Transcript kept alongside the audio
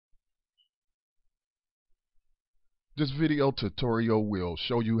This video tutorial will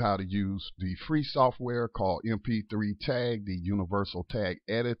show you how to use the free software called Mp3Tag, the universal tag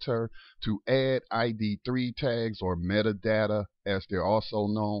editor, to add ID3 tags or metadata, as they're also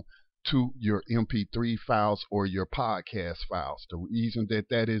known, to your MP3 files or your podcast files. The reason that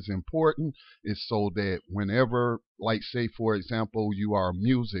that is important is so that whenever, like say for example, you are a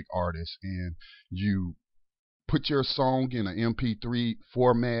music artist and you put your song in an MP3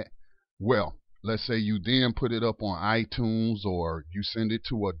 format, well, let's say you then put it up on iTunes or you send it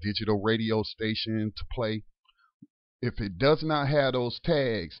to a digital radio station to play. If it does not have those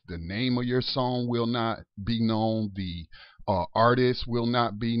tags, the name of your song will not be known, the artist will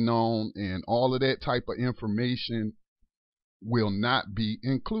not be known, and all of that type of information will not be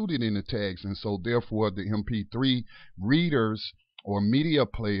included in the tags. And so therefore the MP3 readers or media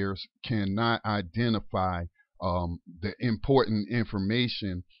players cannot identify the important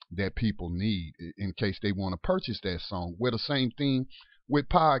information that people need in case they want to purchase that song. Well, the same thing with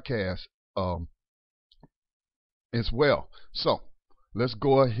podcasts as well. So let's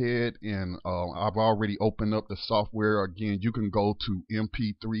go ahead and I've already opened up the software. Again, you can go to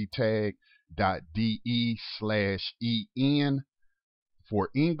mp3tag.de/en for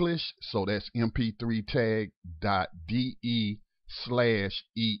English. So that's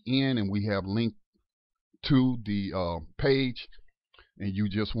mp3tag.de/en, and we have linked to the page, and you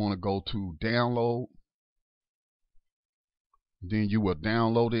just want to go to download. Then you will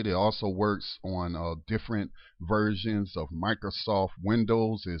download it. It also works on different versions of Microsoft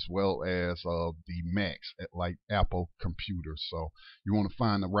Windows as well as the Macs, like Apple computers. So you want to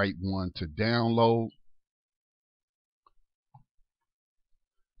find the right one to download.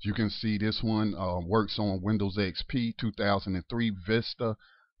 You can see this one works on Windows XP, 2003, Vista,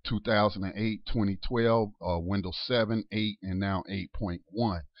 2008, 2012, Windows 7, 8, and now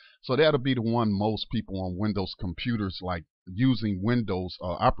 8.1. So that'll be the one most people on Windows computers, like using Windows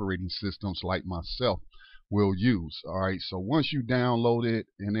operating systems like myself, will use. All right, so once you download it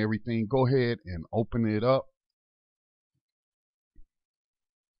and everything, go ahead and open it up.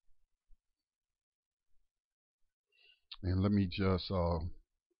 And let me just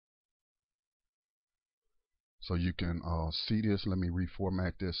so you can see this. Let me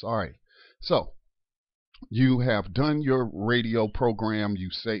reformat this. All right, so you have done your radio program, you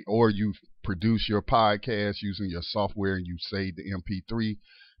say, or you've produced your podcast using your software, and you save the MP3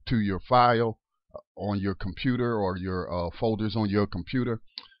 to your file on your computer or your folders on your computer.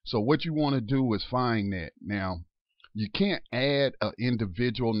 So what you want to do is find that. Now, you can't add an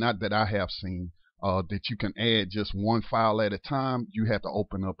individual, not that I have seen, that you can add just one file at a time. You have to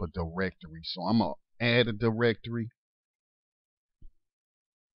open up a directory. So I'm going to add a directory.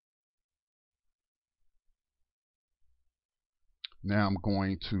 Now I'm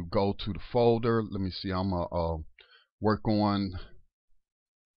going to go to the folder. Let me see. I'm going to work on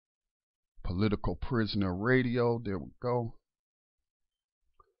Political Prisoner Radio. There we go.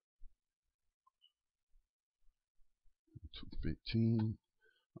 215.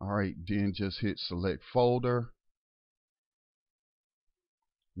 All right, then just hit select folder.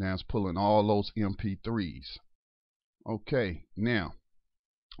 Now it's pulling all those MP3s. Okay, now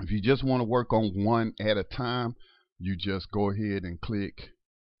if you just want to work on one at a time, you just go ahead and click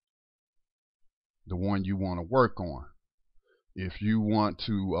the one you want to work on. If you want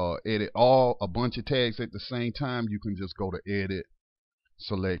to edit a bunch of tags at the same time, you can just go to edit,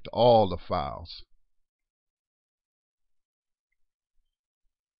 select all the files.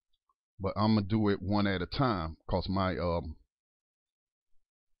 But I'm gonna do it one at a time because my let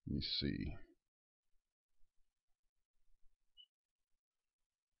me see.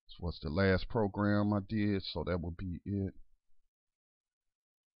 This was the last program I did, so that would be it.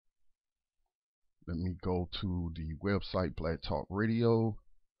 Let me go to the website Black Talk Radio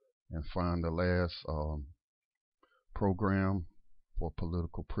and find the last program for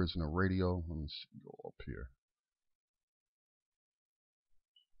Political Prisoner Radio. Let me see, go up here.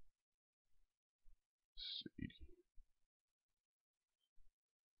 Let's see.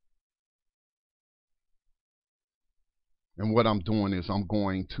 And what I'm doing is I'm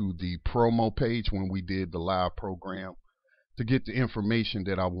going to the promo page when we did the live program to get the information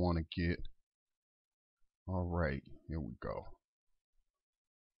that I want to get. All right, here we go.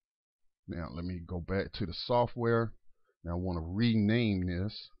 Now let me go back to the software. Now I want to rename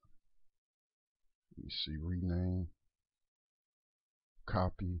this. Let me see, rename,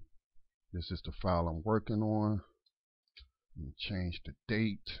 copy. This is the file I'm working on. Let me change the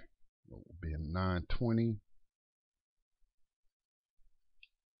date. It will be 9/20.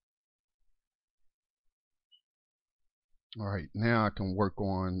 All right, now I can work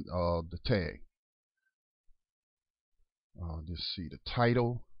on the tag. Just see the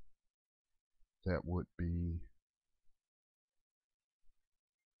title. That would be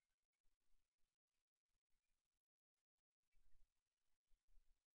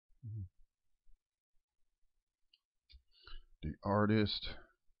the artist, of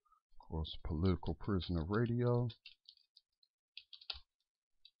course, Political Prisoner Radio.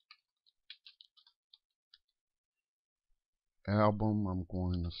 Album, I'm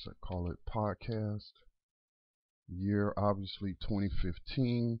going to call it Podcast. Year, obviously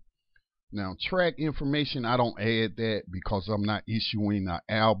 2015. Now, track information, I don't add that because I'm not issuing an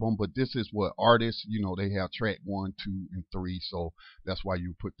album, but this is what artists, they have track 1, 2, and 3, so that's why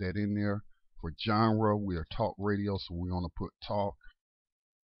you put that in there. For genre, we're talk radio, so we're going to put talk.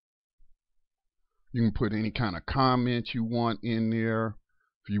 You can put any kind of comment you want in there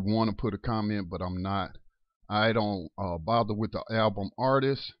if you want to put a comment, but I don't bother with the album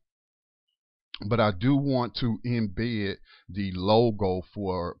artist. But I do want to embed the logo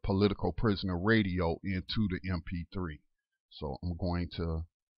for Political Prisoner Radio into the MP3. So I'm going to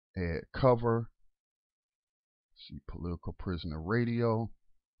add cover. See Political Prisoner Radio.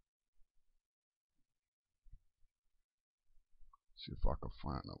 See if I can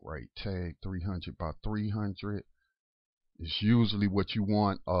find the right tag. 300 by 300. It's usually what you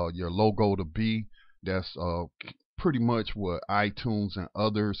want your logo to be. That's pretty much what iTunes and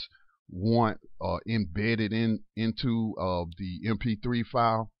others want embedded into the MP3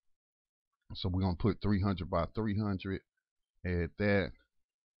 file. So we're going to put 300 by 300, add that.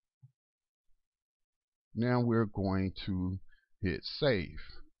 Now we're going to hit save.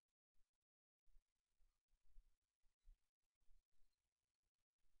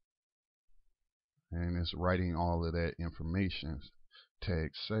 And it's writing all of that information.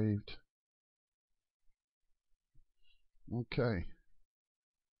 Tag saved. Okay.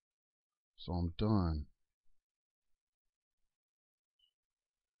 So I'm done.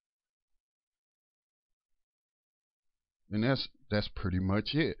 And that's pretty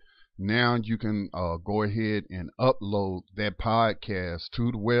much it. Now you can go ahead and upload that podcast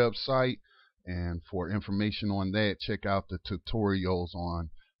to the website. And for information on that, check out the tutorials on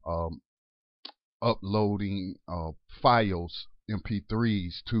uploading files,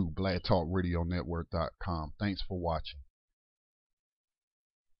 MP3s to BlackTalkRadioNetwork.com. Thanks for watching.